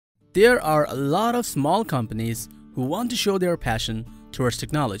There are a lot of small companies who want to show their passion towards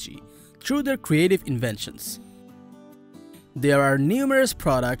technology through their creative inventions. There are numerous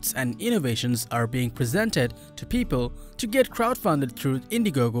products and innovations are being presented to people to get crowdfunded through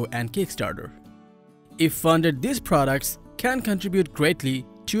Indiegogo and Kickstarter. If funded, these products can contribute greatly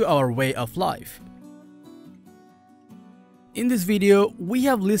to our way of life. In this video, we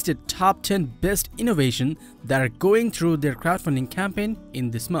have listed top 10 best innovations that are going through their crowdfunding campaign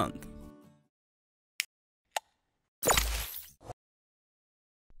in this month.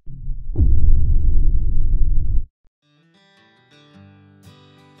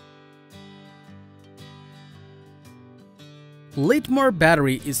 Litmor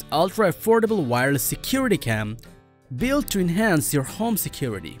Battery is ultra-affordable wireless security cam built to enhance your home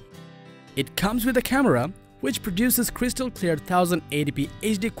security. It comes with a camera which produces crystal clear 1080p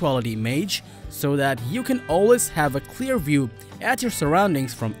HD quality image so that you can always have a clear view at your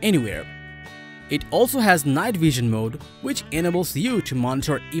surroundings from anywhere. It also has night vision mode which enables you to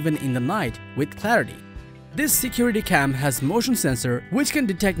monitor even in the night with clarity. This security cam has motion sensor which can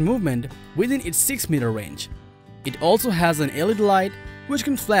detect movement within its 6-meter range. It also has an LED light which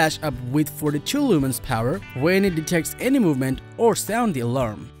can flash up with 42 lumens power when it detects any movement or sound the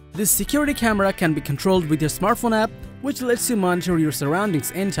alarm. This security camera can be controlled with your smartphone app, which lets you monitor your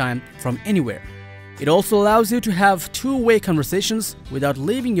surroundings anytime from anywhere. It also allows you to have two-way conversations without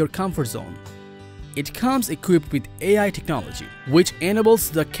leaving your comfort zone. It comes equipped with AI technology, which enables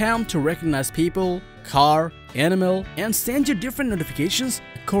the cam to recognize people, car, animal, and send you different notifications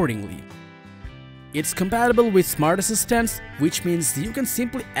accordingly. It's compatible with smart assistants, which means you can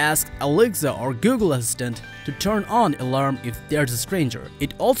simply ask Alexa or Google Assistant to turn on alarm if there's a stranger.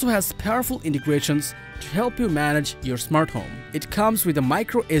 It also has powerful integrations to help you manage your smart home. It comes with a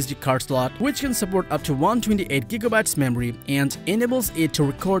micro SD card slot which can support up to 128 GB memory and enables it to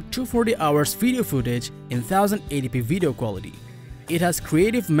record 240 hours video footage in 1080p video quality. It has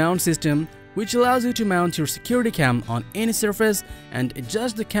creative mount system which allows you to mount your security cam on any surface and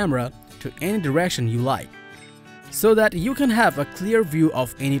adjust the camera to any direction you like, so that you can have a clear view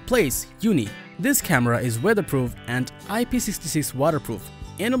of any place you need. This camera is weatherproof and IP66 waterproof,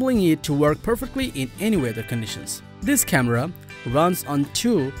 enabling it to work perfectly in any weather conditions. This camera runs on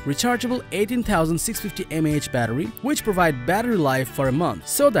two rechargeable 18,650 mAh battery which provide battery life for a month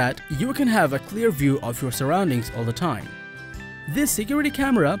so that you can have a clear view of your surroundings all the time. This security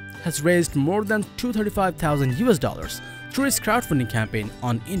camera has raised more than $235,000 through its crowdfunding campaign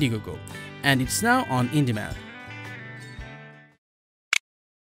on Indiegogo, and it's now on in-demand.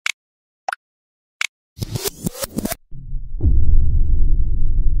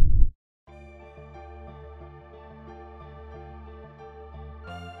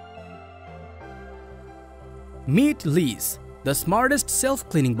 Meet Lease, the smartest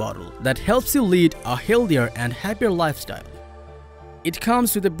self-cleaning bottle that helps you lead a healthier and happier lifestyle. It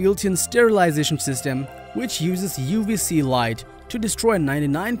comes with a built-in sterilization system which uses UVC light to destroy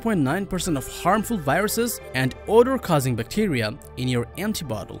 99.9% of harmful viruses and odor-causing bacteria in your empty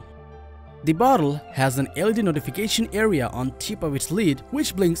bottle. The bottle has an LED notification area on tip of its lid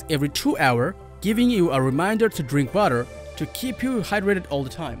which blinks every 2 hours, giving you a reminder to drink water to keep you hydrated all the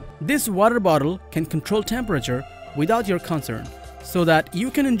time. This water bottle can control temperature without your concern, so that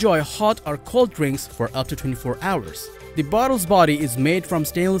you can enjoy hot or cold drinks for up to 24 hours. The bottle's body is made from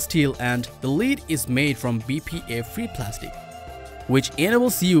stainless steel and the lid is made from BPA-free plastic, which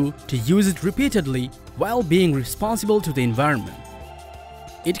enables you to use it repeatedly while being responsible to the environment.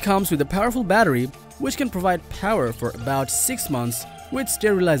 It comes with a powerful battery which can provide power for about 6 months with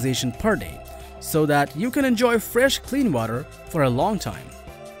sterilization per day, so that you can enjoy fresh clean water for a long time.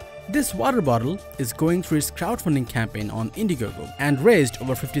 This water bottle is going through its crowdfunding campaign on Indiegogo and raised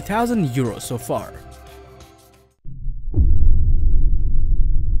over €50,000 so far.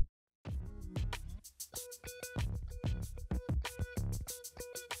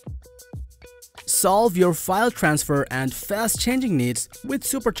 Solve your file transfer and fast changing needs with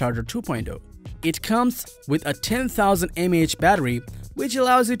SuperCharger 2.0. It comes with a 10,000 mAh battery which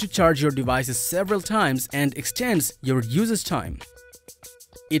allows you to charge your devices several times and extends your usage time.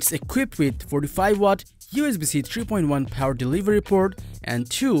 It's equipped with 45-watt USB-C 3.1 power delivery port and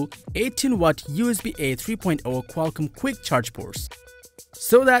two 18-watt USB-A 3.0 Qualcomm quick charge ports,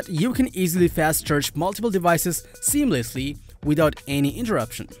 so that you can easily fast charge multiple devices seamlessly without any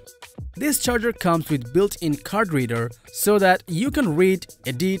interruption. This charger comes with built-in card reader so that you can read,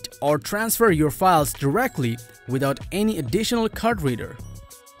 edit, or transfer your files directly without any additional card reader.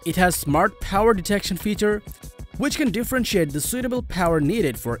 It has smart power detection feature which can differentiate the suitable power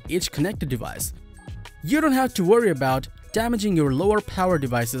needed for each connected device. You don't have to worry about damaging your lower power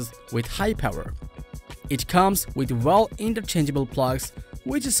devices with high power. It comes with well interchangeable plugs,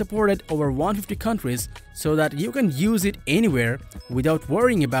 which is supported over 150 countries so that you can use it anywhere without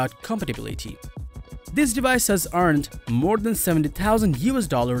worrying about compatibility. This device has earned more than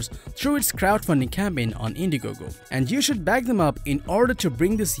 $70,000 through its crowdfunding campaign on Indiegogo, and you should back them up in order to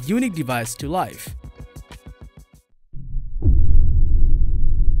bring this unique device to life.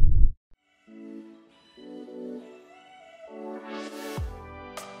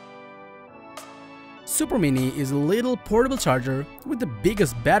 SuperMini is a little portable charger with the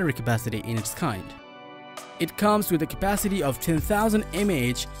biggest battery capacity in its kind. It comes with a capacity of 10,000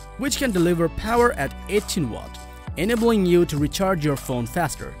 mAh, which can deliver power at 18 watt, enabling you to recharge your phone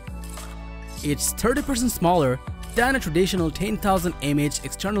faster. It's 30% smaller than a traditional 10,000 mAh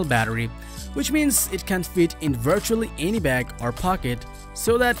external battery, which means it can fit in virtually any bag or pocket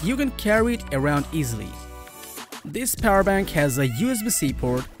so that you can carry it around easily. This power bank has a USB-C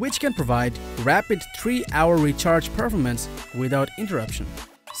port which can provide rapid 3-hour recharge performance without interruption,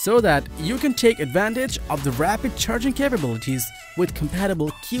 so that you can take advantage of the rapid charging capabilities with compatible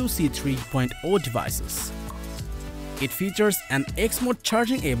QC 3.0 devices. It features an X-mode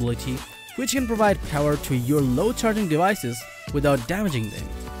charging ability which can provide power to your low charging devices without damaging them.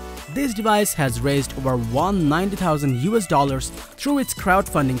 This device has raised over $190,000 through its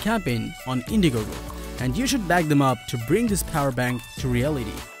crowdfunding campaign on Indiegogo, and you should back them up to bring this power bank to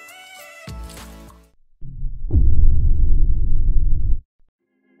reality.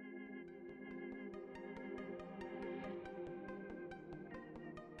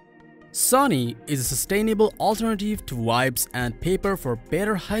 SONNY is a sustainable alternative to wipes and paper for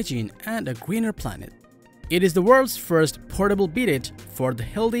better hygiene and a greener planet. It is the world's first portable bidet for the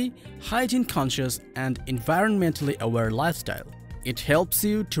healthy, hygiene-conscious, and environmentally aware lifestyle. It helps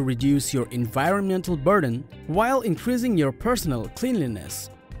you to reduce your environmental burden while increasing your personal cleanliness.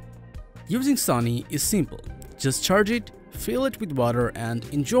 Using SONNY is simple. Just charge it, fill it with water, and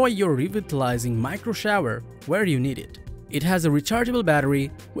enjoy your revitalizing micro shower where you need it. It has a rechargeable battery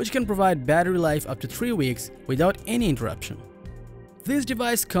which can provide battery life up to 3 weeks without any interruption. This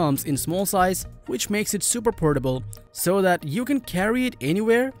device comes in small size, which makes it super portable so that you can carry it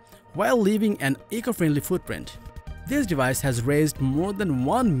anywhere while leaving an eco-friendly footprint. This device has raised more than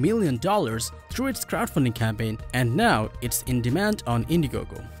 $1 million through its crowdfunding campaign, and now it's in demand on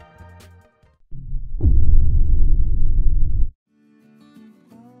Indiegogo.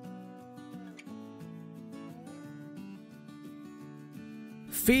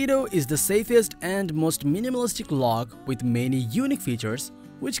 FIDO is the safest and most minimalistic lock with many unique features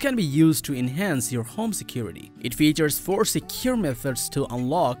which can be used to enhance your home security. It features 4 secure methods to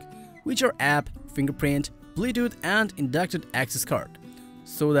unlock, which are app, fingerprint, Bluetooth, and inducted access card,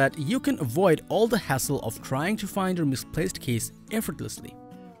 so that you can avoid all the hassle of trying to find your misplaced keys effortlessly.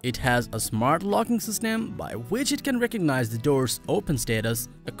 It has a smart locking system by which it can recognize the door's open status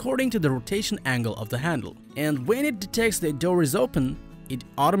according to the rotation angle of the handle, and when it detects the door is open, it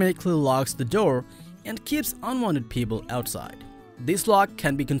automatically locks the door and keeps unwanted people outside. This lock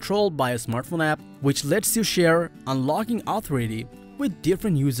can be controlled by a smartphone app which lets you share unlocking authority with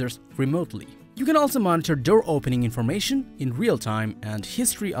different users remotely. You can also monitor door opening information in real time and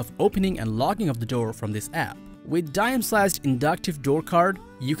history of opening and locking of the door from this app. With dime-sized inductive door card,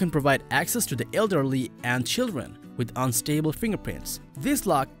 you can provide access to the elderly and children with unstable fingerprints. This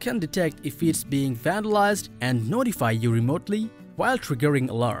lock can detect if it's being vandalized and notify you remotely while triggering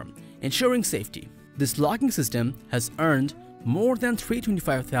alarm, ensuring safety. This locking system has earned more than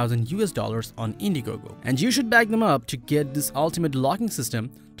 $325,000 on Indiegogo, and you should back them up to get this ultimate locking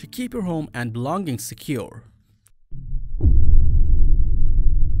system to keep your home and belongings secure.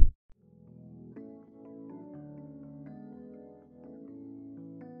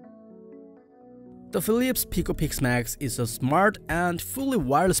 The Philips PicoPix Max is a smart and fully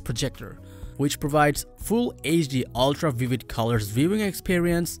wireless projector which provides full HD ultra vivid colors viewing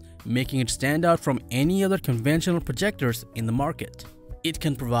experience, making it stand out from any other conventional projectors in the market. It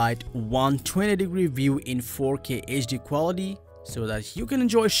can provide 120-degree view in 4K HD quality so that you can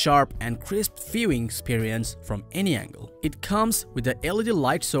enjoy sharp and crisp viewing experience from any angle. It comes with a LED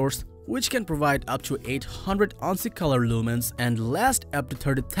light source which can provide up to 800 ANSI color lumens and last up to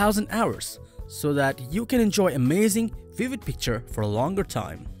 30,000 hours so that you can enjoy amazing vivid picture for a longer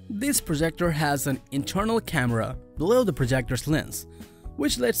time. This projector has an internal camera below the projector's lens,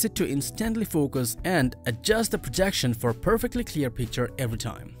 which lets it to instantly focus and adjust the projection for a perfectly clear picture every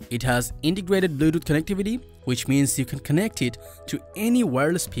time. It has integrated Bluetooth connectivity, which means you can connect it to any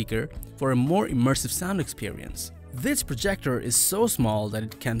wireless speaker for a more immersive sound experience. This projector is so small that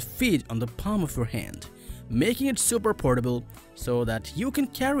it can fit on the palm of your hand, making it super portable so that you can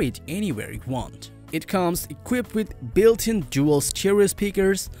carry it anywhere you want. It comes equipped with built-in dual stereo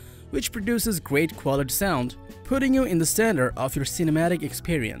speakers, which produces great quality sound, putting you in the center of your cinematic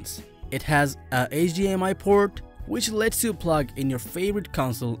experience. It has a HDMI port, which lets you plug in your favorite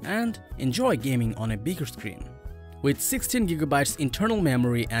console and enjoy gaming on a bigger screen. With 16GB internal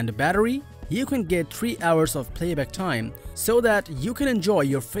memory and a battery, you can get 3 hours of playback time so that you can enjoy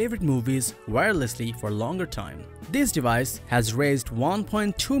your favorite movies wirelessly for a longer time. This device has raised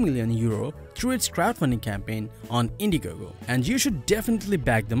 1.2 million euro through its crowdfunding campaign on Indiegogo, and you should definitely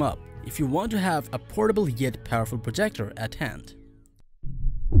back them up if you want to have a portable yet powerful projector at hand.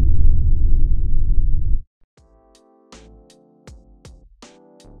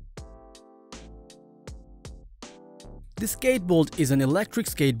 The Skatebolt is an electric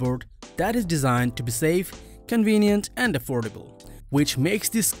skateboard that is designed to be safe, convenient and affordable, which makes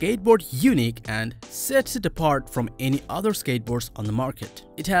this skateboard unique and sets it apart from any other skateboards on the market.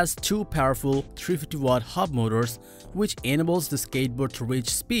 It has two powerful 350-watt hub motors, which enables the skateboard to reach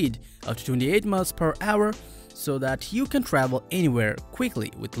speed up to 28 miles per hour so that you can travel anywhere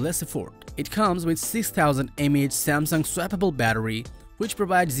quickly with less effort. It comes with 6000 mAh Samsung swappable battery, which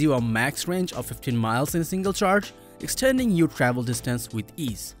provides you a max range of 15 miles in a single charge, extending your travel distance with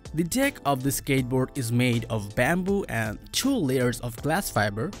ease. The deck of the skateboard is made of bamboo and 2 layers of glass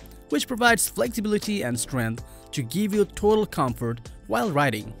fiber, which provides flexibility and strength to give you total comfort while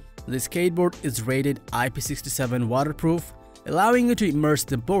riding. The skateboard is rated IP67 waterproof, allowing you to immerse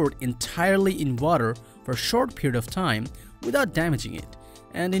the board entirely in water for a short period of time without damaging it,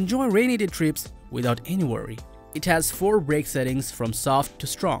 and enjoy rainy day trips without any worry. It has 4 brake settings from soft to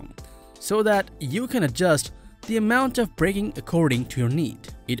strong, so that you can adjust the amount of braking according to your need.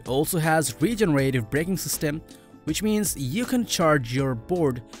 It also has regenerative braking system, which means you can charge your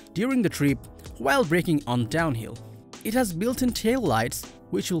board during the trip while braking on downhill. It has built-in tail lights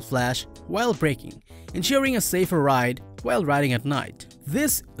which will flash while braking, ensuring a safer ride while riding at night.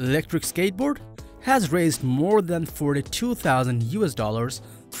 This electric skateboard has raised more than $42,000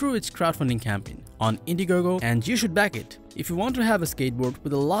 through its crowdfunding campaign on Indiegogo, and you should back it if you want to have a skateboard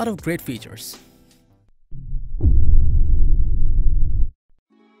with a lot of great features.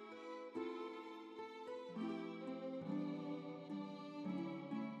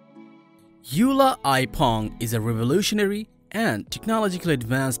 JOOLA iPong is a revolutionary and technologically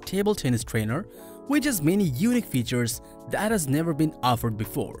advanced table tennis trainer which has many unique features that has never been offered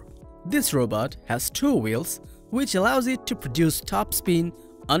before. This robot has 2 wheels which allows it to produce top spin,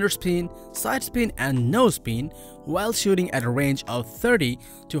 underspin, side spin and nose spin while shooting at a range of 30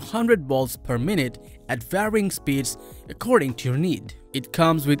 to 100 balls per minute at varying speeds according to your need. It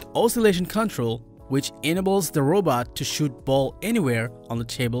comes with oscillation control, which enables the robot to shoot ball anywhere on the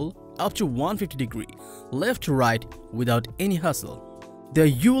table up to 150 degrees left to right without any hustle.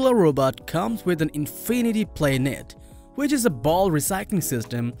 The JOOLA robot comes with an infinity play net, which is a ball recycling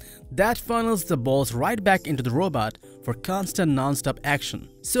system that funnels the balls right back into the robot for constant non-stop action,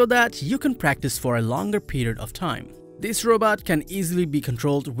 so that you can practice for a longer period of time. This robot can easily be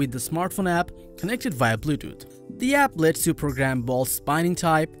controlled with the smartphone app connected via Bluetooth. The app lets you program ball spinning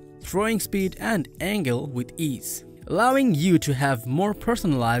type, throwing speed and angle with ease, allowing you to have more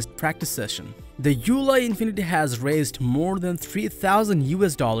personalized practice session. The JOOLA Infinity has raised more than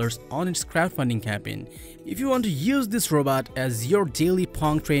 $3,000 on its crowdfunding campaign. If you want to use this robot as your daily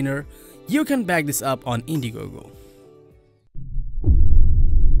Pong trainer, you can back this up on Indiegogo.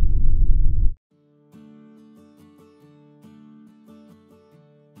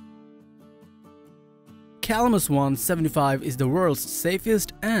 Calamus One 75 is the world's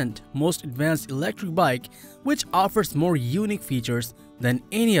safest and most advanced electric bike, which offers more unique features than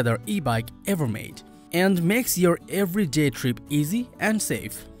any other e-bike ever made and makes your everyday trip easy and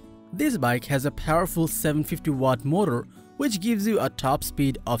safe. This bike has a powerful 750-watt motor which gives you a top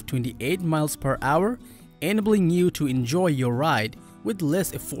speed of 28 miles per hour, enabling you to enjoy your ride with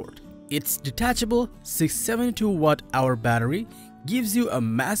less effort. Its detachable 672-watt-hour battery gives you a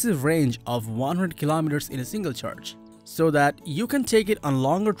massive range of 100 kilometers in a single charge, so that you can take it on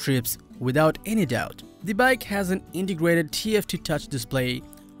longer trips without any doubt. The bike has an integrated TFT touch display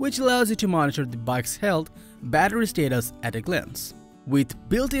which allows you to monitor the bike's health, battery status at a glance. With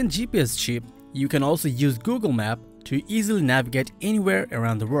built-in GPS chip, you can also use Google Map to easily navigate anywhere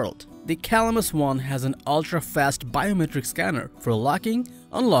around the world. The Calamus One has an ultra-fast biometric scanner for locking,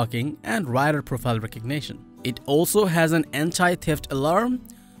 unlocking, and rider profile recognition. It also has an anti-theft alarm,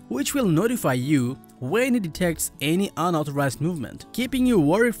 which will notify you when it detects any unauthorized movement, keeping you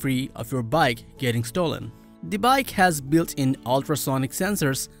worry-free of your bike getting stolen. The bike has built-in ultrasonic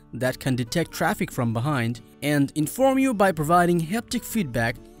sensors that can detect traffic from behind and inform you by providing haptic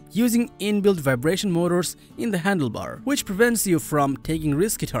feedback using inbuilt vibration motors in the handlebar, which prevents you from taking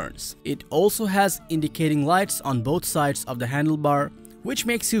risky turns. It also has indicating lights on both sides of the handlebar, which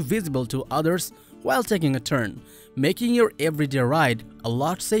makes you visible to others while taking a turn, making your everyday ride a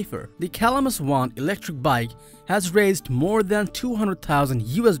lot safer. The Calamus One electric bike has raised more than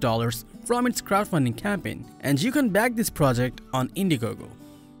 $200,000 from its crowdfunding campaign, and you can back this project on Indiegogo.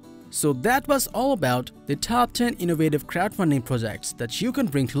 So that was all about the top 10 innovative crowdfunding projects that you can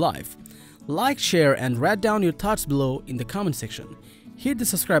bring to life. Like, share, and write down your thoughts below in the comment section. Hit the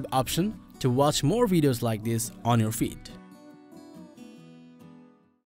subscribe option to watch more videos like this on your feed.